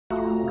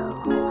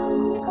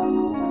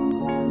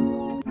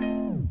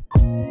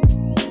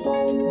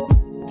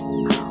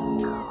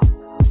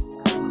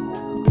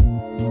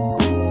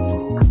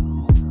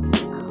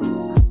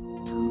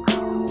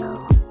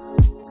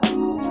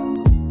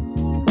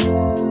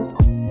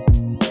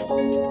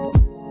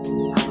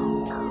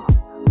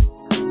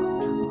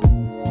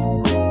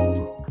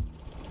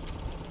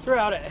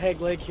out at Hegg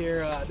Lake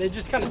here. They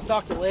just kind of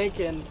stocked the lake,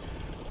 and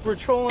we're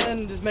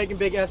trolling, just making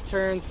big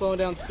S-turns, slowing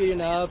down,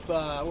 speeding up.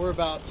 We're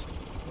about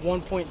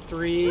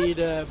 1.3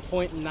 to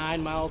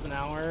 0.9 miles an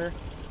hour.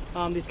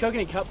 These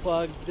coconut cut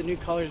plugs, the new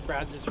colors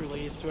Brad just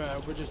released,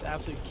 we're just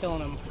absolutely killing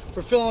them.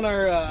 We're filling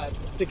our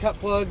the cut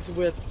plugs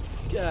with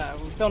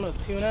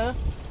tuna,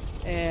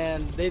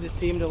 and they just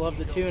seem to love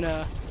the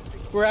tuna.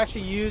 We're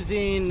actually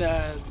using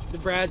the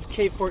Brad's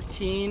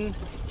K14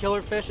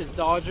 killer fish as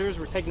dodgers.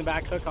 We're taking the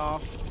back hook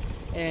off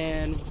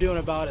and doing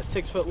about a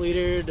 6-foot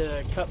leader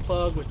to cut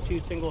plug with 2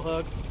 single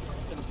hooks.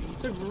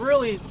 So we've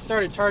really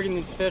started targeting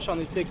these fish on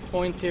these big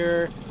points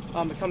here.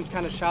 It becomes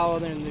kind of shallow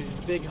there, and there's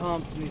big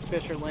humps, and these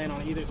fish are laying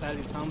on either side of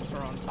these humps or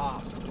on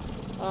top.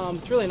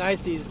 It's really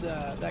nice.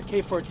 That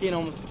K14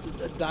 almost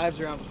dives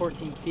around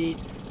 14 feet,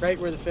 right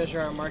where the fish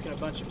are. I'm marking a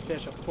bunch of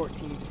fish at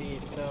 14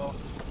 feet. So.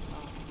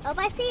 Oh,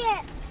 I see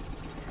it.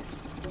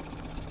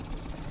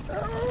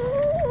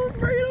 Oh,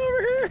 bring it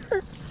over here.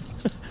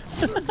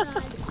 Oh,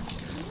 God.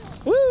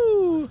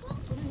 Woo!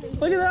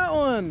 Look at that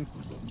one.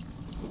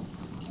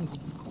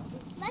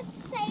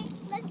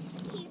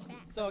 Let's keep that.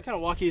 So I'll kind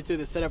of walk you through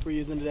the setup we're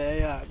using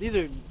today. These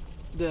are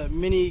the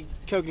mini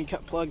coconut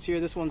cut plugs here.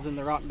 This one's in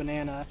the rock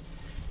banana.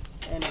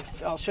 And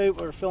I'll show you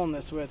what we're filling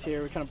this with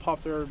here. We kind of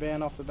pop the rubber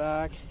band off the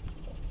back,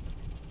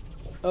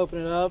 open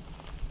it up,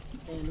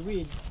 and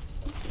we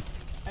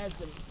had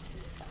some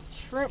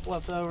shrimp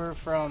left over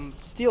from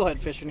steelhead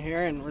fishing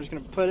here, and we're just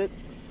going to put it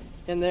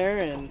in there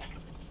and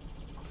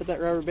put that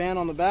rubber band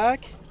on the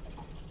back,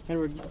 and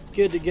we're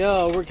good to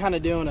go. We're kind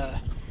of doing a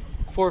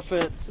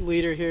 4-foot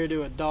leader here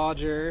to a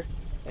dodger,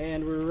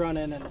 and we're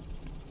running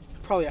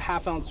probably a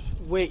 1/2 ounce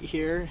weight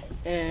here,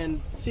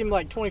 and it seemed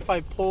like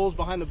 25 pulls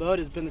behind the boat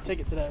has been the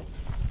ticket today.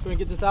 So we're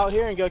gonna get this out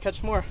here and go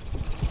catch more.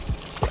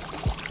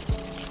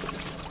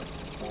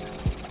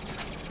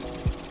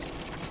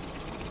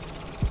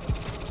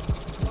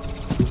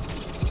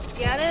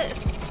 Got it?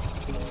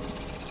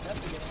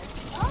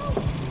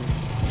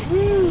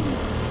 Woo!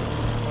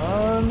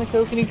 On the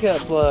coconut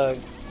cut plug.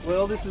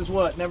 Well, this is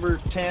what, number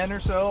 10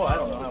 or so? I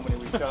don't know how many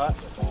we've caught.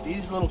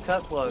 These little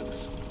cut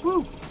plugs,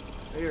 woo!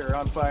 They are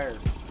on fire.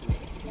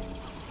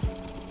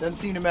 Doesn't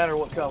seem to matter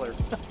what color.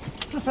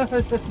 That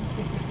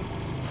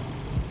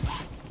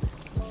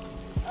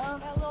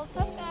little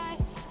tough guy.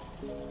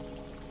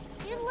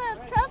 You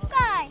little tough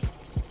guy.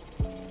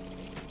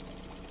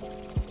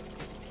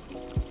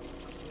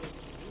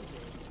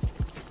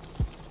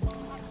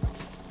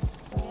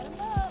 Get him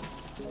up.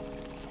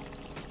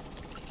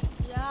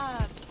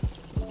 Yeah.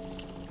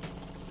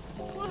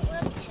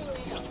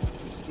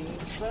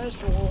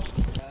 Special.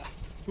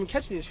 I'm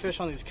catching these fish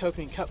on these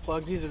coconut cut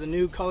plugs. These are the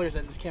new colors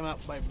that just came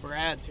out by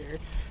Brad's here.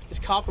 This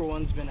copper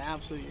one's been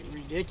absolutely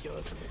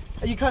ridiculous.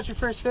 You caught your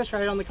first fish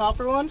right on the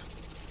copper one,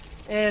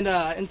 and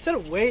instead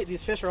of weight,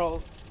 these fish are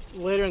all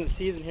later in the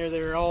season here.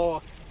 They're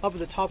all up at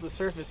the top of the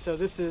surface. So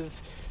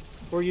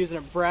we're using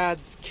a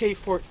Brad's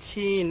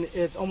K14.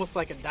 It's almost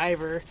like a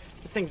diver.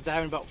 This thing's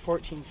diving about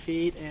 14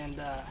 feet, and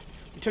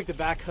we took the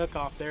back hook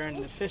off there, and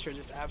the fish are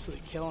just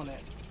absolutely killing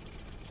it.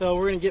 So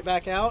we're gonna get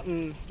back out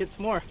and get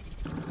some more.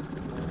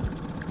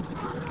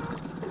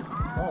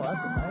 Oh,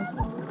 that's a nice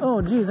one.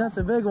 Oh, geez, that's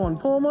a big one.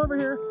 Pull him over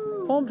here.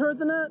 Pull him towards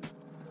the net.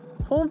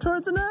 Pull him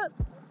towards the net.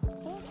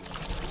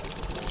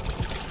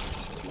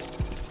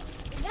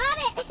 Got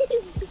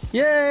it.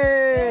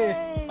 Yay!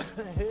 I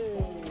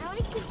want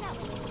to keep that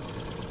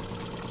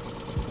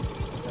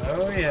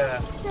one. Oh,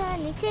 yeah.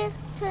 22,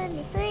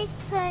 23,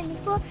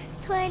 24,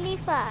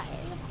 25.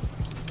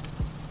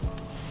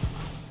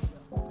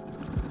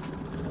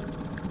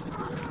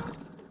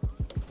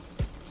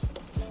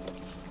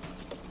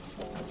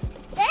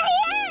 There he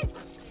is!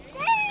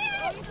 There he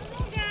is!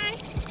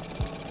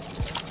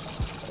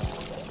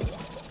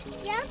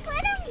 Yeah, let's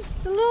let him.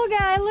 The little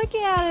guy, look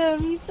at him.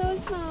 He's so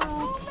small.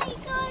 Oh my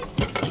God,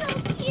 he's so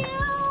cute.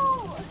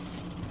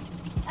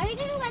 Are you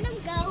gonna let him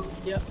go?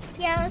 Yep.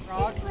 Yeah, let's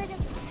just let him.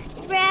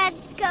 Brad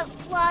got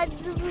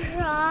floods of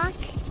rock.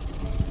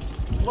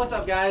 What's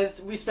up,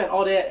 guys? We spent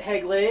all day at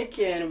Hegg Lake,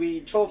 and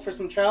we trolled for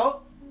some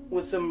trout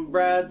with some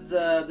Brad's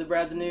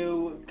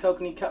new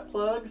coconut cut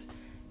plugs,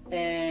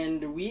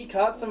 and we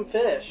caught some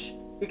fish.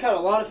 We caught a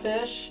lot of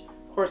fish.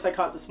 Of course, I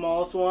caught the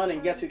smallest one,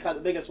 and guess who caught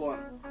the biggest one?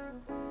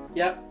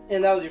 Yep,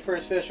 and that was your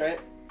first fish, right?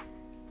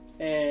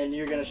 And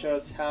you're gonna show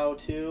us how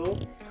to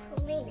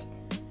Clean it.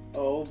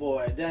 Oh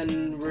boy,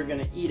 then we're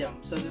gonna eat them.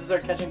 So this is our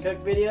catch and cook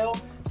video.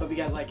 Hope you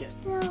guys like it.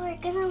 So we're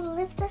gonna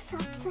lift this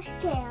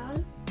upside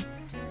down,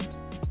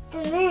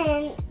 and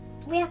then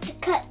we have to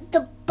cut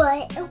the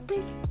butt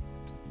open.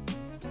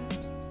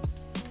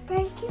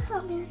 Brian, can you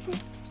help me with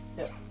this?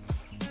 Yep.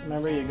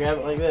 Remember, you grab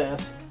it like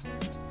this.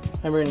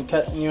 Remember,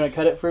 you want to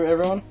cut it for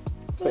everyone?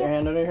 Put your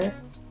hand under here.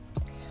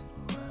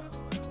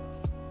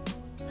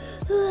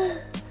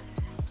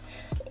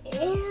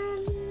 And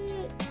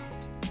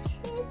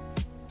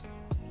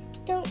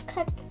don't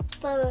cut the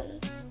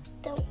bones.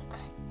 Don't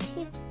cut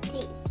too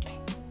deep.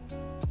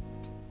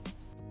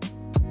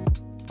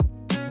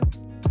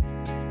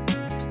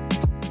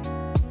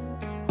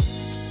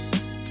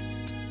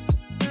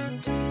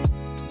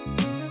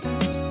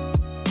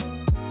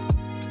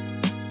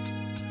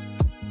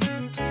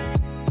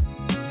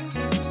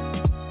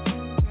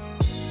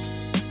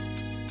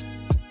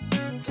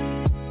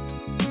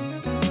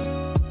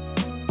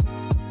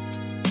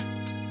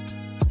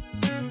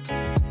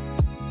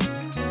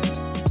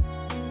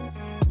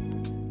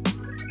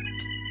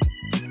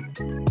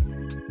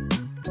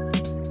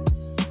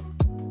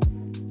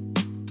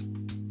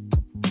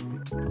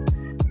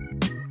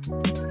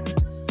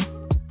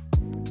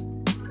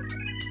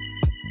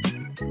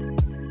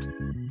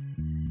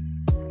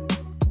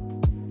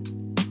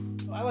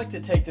 to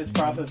take this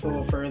process a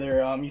little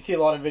further. You see a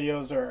lot of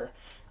videos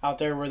out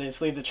there where they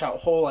just leave the trout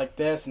whole like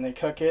this and they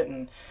cook it,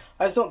 and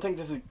I just don't think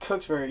this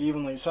cooks very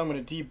evenly, so I'm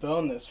going to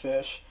debone this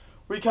fish.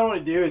 What you kind of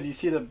want to do is, you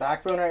see the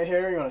backbone right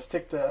here, you want to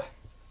stick the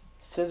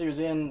scissors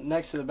in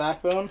next to the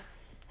backbone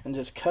and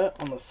just cut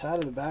on the side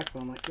of the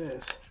backbone like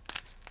this.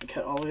 And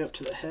cut all the way up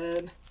to the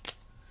head.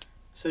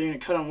 So you're going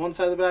to cut on one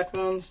side of the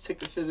backbone, stick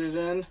the scissors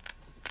in,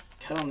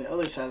 cut on the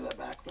other side of that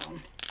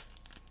backbone.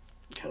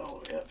 Cut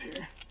all the way up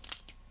here.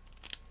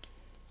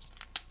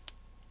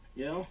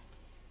 Go.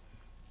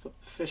 Flip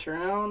the fish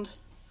around.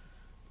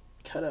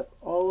 Cut up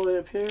all the way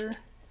up here.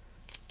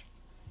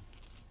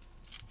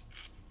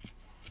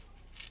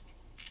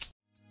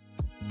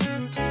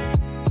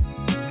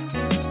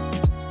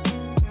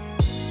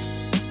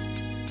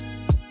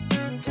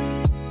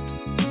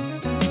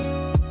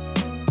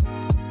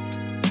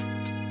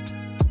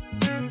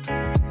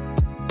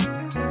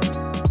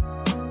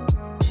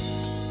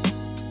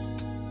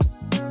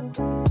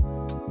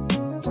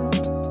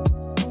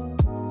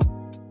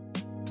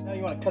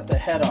 You want to cut the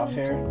head off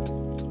here.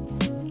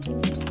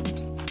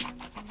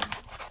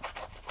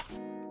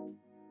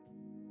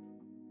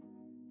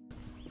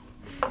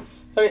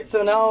 Okay,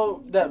 so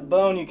now that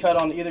bone you cut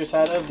on either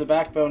side of the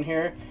backbone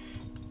here,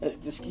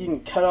 you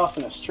can cut off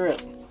in a strip.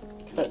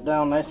 Cut it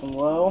down nice and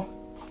low.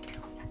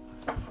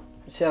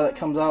 See how that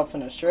comes off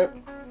in a strip?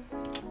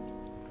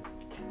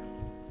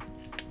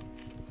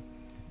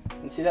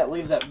 And see, that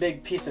leaves that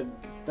big piece of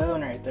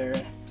bone right there.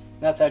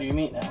 That's out of your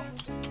meat now.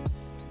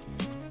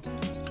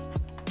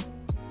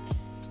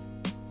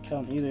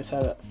 On either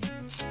side of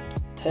that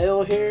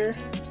tail here.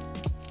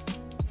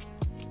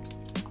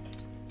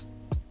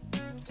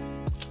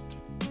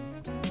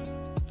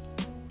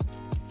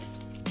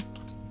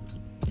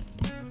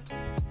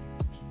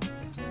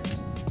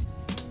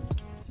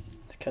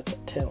 Let's cut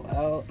that tail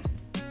out.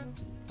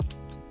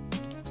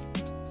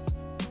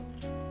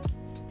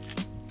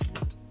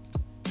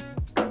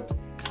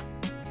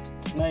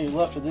 So now you're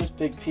left with this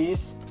big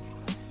piece.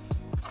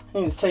 You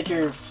can just take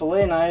your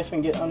fillet knife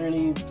and get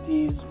underneath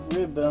these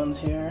rib bones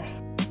here.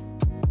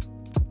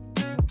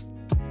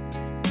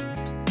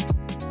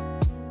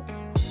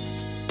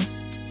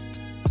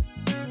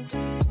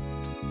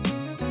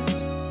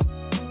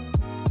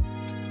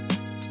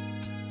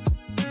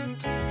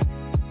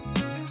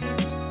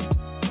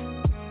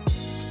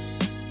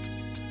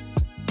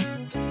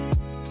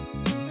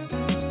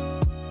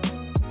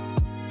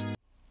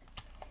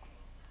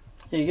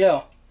 There you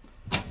go.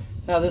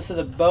 Now this is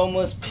a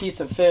boneless piece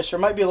of fish. There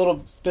might be a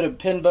little bit of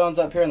pin bones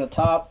up here in the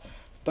top,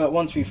 but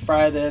once we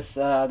fry this,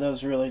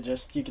 those really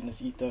just, you can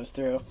just eat those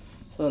through.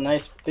 So a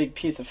nice big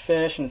piece of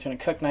fish, and it's going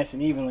to cook nice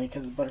and evenly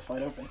because it's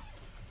butterflied open.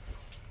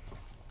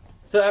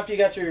 So after you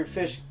got your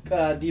fish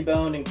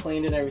deboned and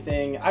cleaned and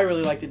everything, I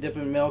really like to dip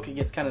in milk. It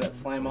gets kind of that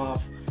slime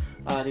off.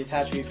 These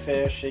hatchery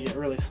fish, they get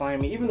really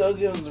slimy. Even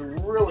those ones are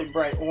really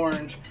bright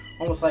orange,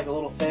 almost like a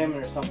little salmon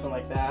or something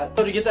like that.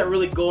 So to get that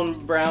really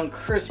golden brown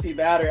crispy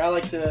batter, I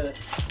like to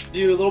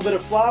do a little bit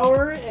of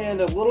flour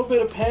and a little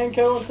bit of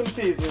panko and some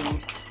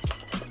seasoning.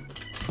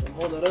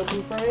 Hold that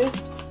open for me.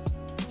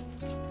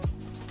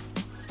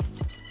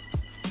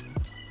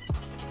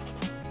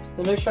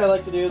 The mixture I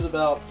like to do is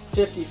about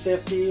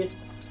 50-50.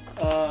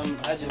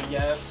 I just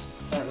guess,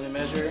 I don't really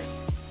measure.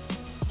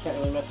 Can't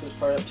really mess this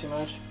part up too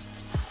much.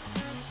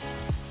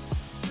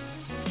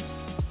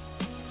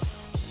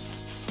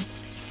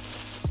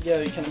 Yeah,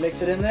 you can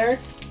mix it in there.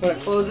 You want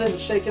to close it and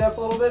shake it up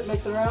a little bit,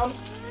 mix it around.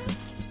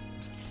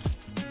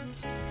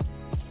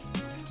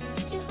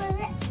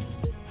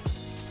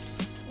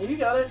 You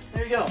got it.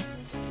 There you go.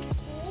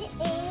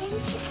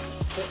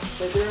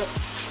 Shake it up.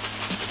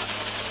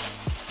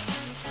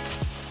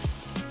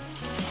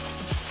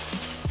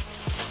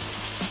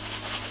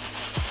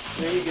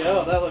 There you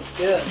go. That looks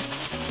good.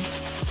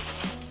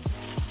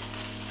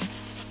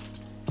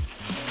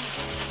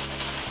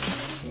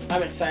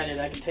 I'm excited.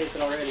 I can taste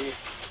it already.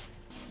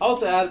 I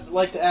also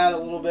like to add a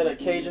little bit of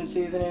Cajun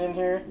seasoning in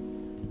here.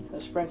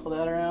 Just sprinkle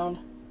that around.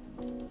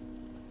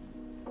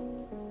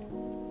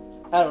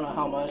 I don't know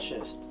how much,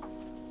 just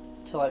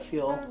till I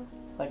feel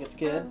like it's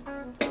good.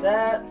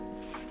 That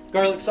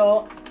garlic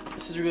salt.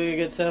 This is really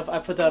good stuff. I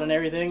put that on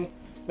everything.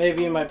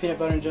 Maybe in my peanut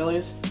butter and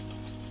jellies.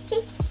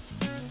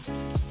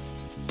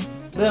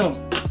 Boom.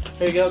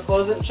 There you go.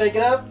 Close it and shake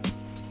it up.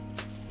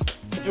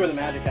 This is where the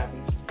magic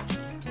happens.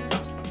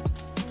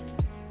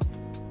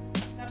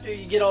 After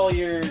you get all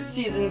your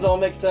seasons all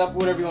mixed up,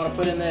 whatever you want to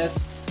put in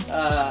this,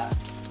 I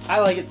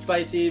like it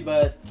spicy,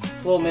 but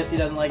little Missy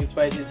doesn't like it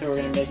spicy, so we're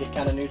going to make it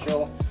kind of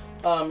neutral.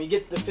 You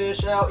get the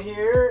fish out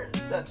here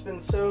that's been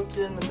soaked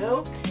in the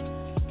milk,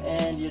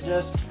 and you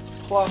just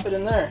plop it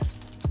in there.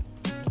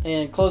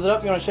 And close it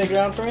up. You want to shake it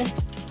around for me?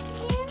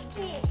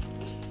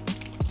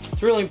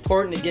 It's really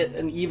important to get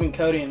an even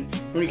coating.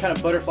 When you kind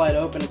of butterfly it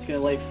open, it's going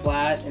to lay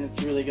flat, and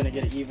it's really going to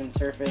get an even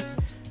surface.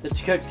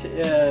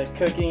 The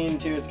cooking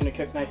too, it's going to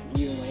cook nice and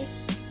evenly.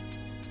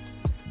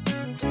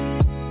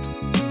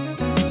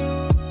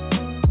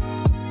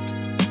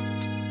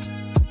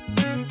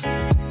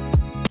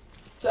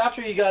 So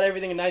after you got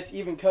everything a nice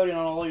even coating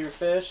on all your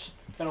fish,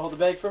 gonna hold the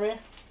bag for me.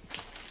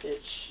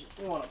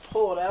 You want to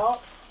pull it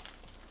out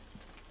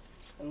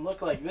and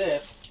look like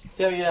this.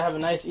 See how you have a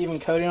nice even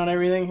coating on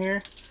everything here?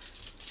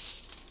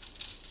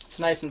 It's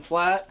nice and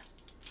flat.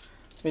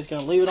 I'm just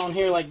gonna leave it on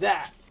here like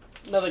that.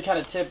 Another kind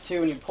of tip too,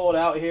 when you pull it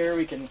out here,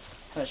 we can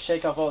kind of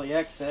shake off all the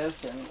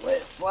excess and lay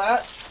it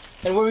flat.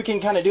 And what we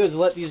can kind of do is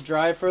let these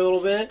dry for a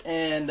little bit,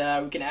 and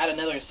we can add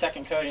another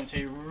second coating so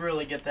you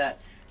really get that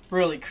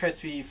really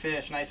crispy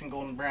fish, nice and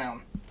golden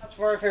brown. That's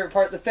for our favorite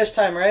part, the fish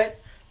time, right?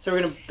 So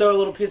we're gonna throw a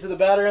little piece of the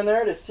batter in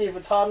there to see if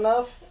it's hot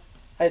enough.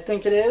 I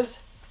think it is.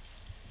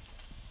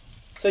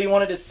 So you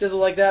want it to sizzle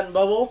like that and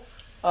bubble.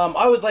 I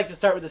always like to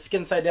start with the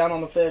skin side down on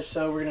the fish,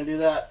 so we're gonna do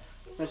that.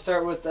 I'm gonna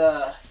start with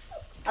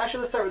actually,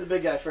 let's start with the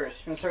big guy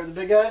first. You wanna start with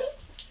the big guy? Here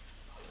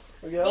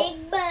we go.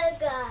 Big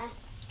burger.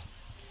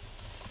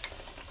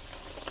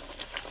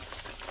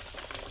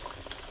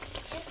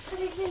 Just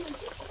put it in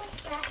just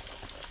like that.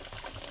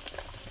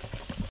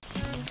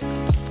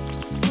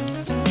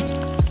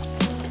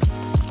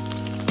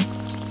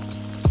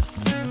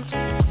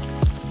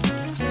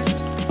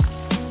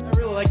 I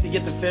really like to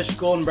get the fish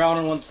golden brown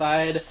on one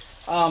side.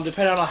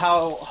 Depending on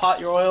how hot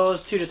your oil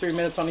is, 2 to 3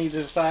 minutes on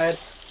either side.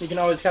 You can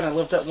always kind of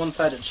lift up one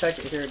side to check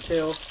it here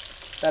too.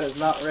 That is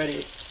not ready.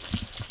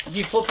 If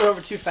you flip it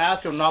over too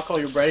fast, it'll knock all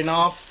your breading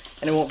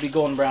off and it won't be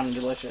golden brown and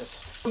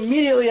delicious.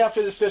 Immediately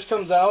after this fish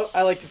comes out,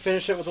 I like to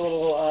finish it with a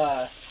little,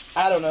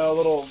 I don't know, a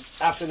little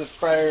after the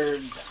fryer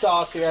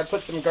sauce here. I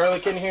put some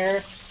garlic in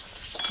here,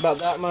 about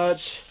that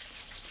much.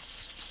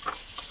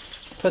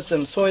 Put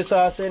some soy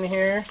sauce in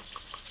here,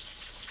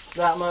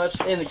 that much.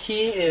 And the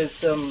key is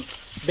some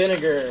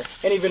vinegar.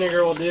 Any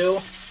vinegar will do.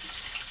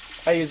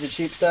 I use the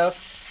cheap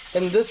stuff.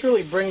 And this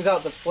really brings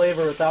out the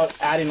flavor without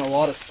adding a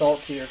lot of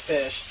salt to your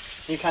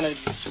fish. You kind of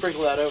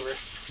sprinkle that over.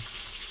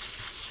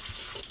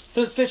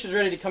 So this fish is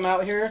ready to come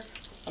out here.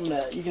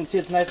 You can see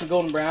it's nice and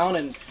golden brown,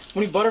 and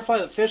when you butterfly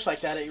the fish like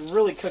that, it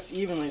really cooks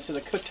evenly, so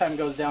the cook time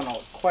goes down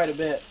quite a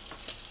bit.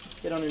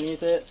 Get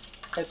underneath it.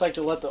 I just like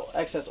to let the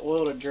excess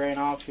oil to drain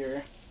off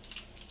here.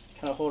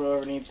 Kind of hold it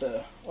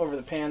over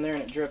the pan there,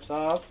 and it drips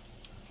off.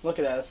 Look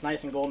at that, it's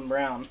nice and golden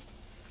brown.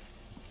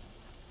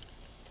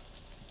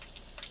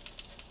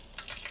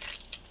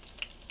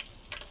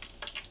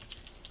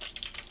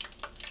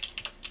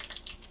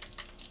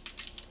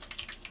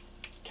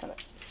 Kind of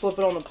flip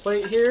it on the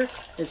plate here.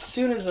 As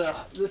soon as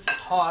this is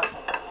hot,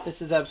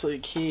 this is absolutely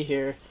key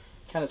here.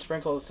 Kind of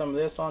sprinkle some of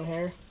this on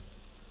here.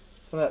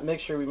 Some of that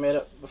mixture we made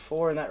up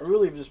before, and that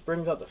really just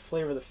brings out the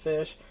flavor of the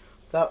fish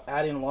without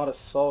adding a lot of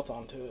salt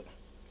onto it.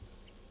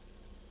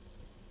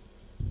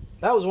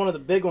 That was one of the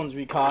big ones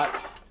we caught.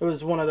 It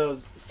was one of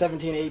those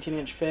 17,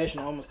 18-inch fish,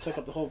 and I almost took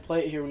up the whole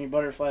plate here when you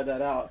butterflied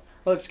that out.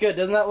 Looks good.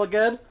 Doesn't that look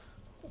good?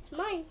 It's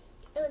mine.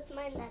 It was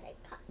mine that I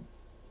caught.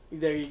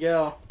 There you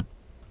go.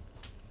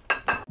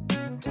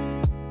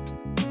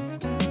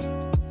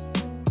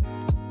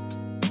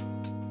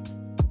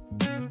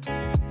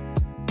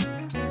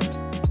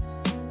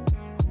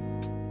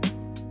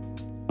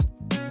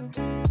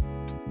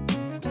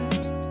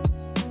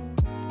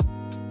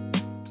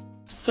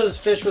 So this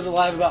fish was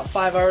alive about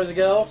 5 hours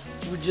ago.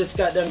 We just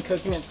got done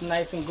cooking. It's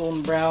nice and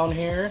golden brown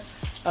here.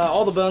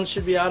 All the bones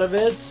should be out of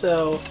it,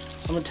 so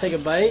I'm going to take a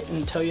bite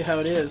and tell you how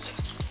it is.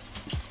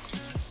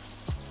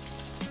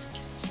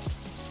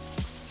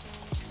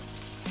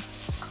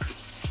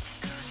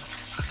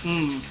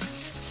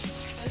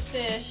 This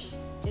fish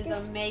is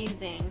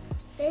amazing.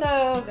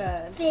 So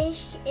good.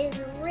 Fish is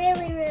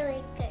really,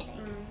 really good. I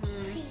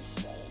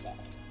appreciate it.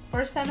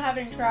 First time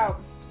having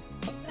trout,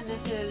 and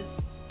this is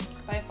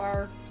by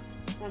far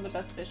one of the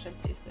best fish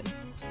I've tasted.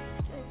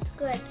 It's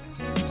good.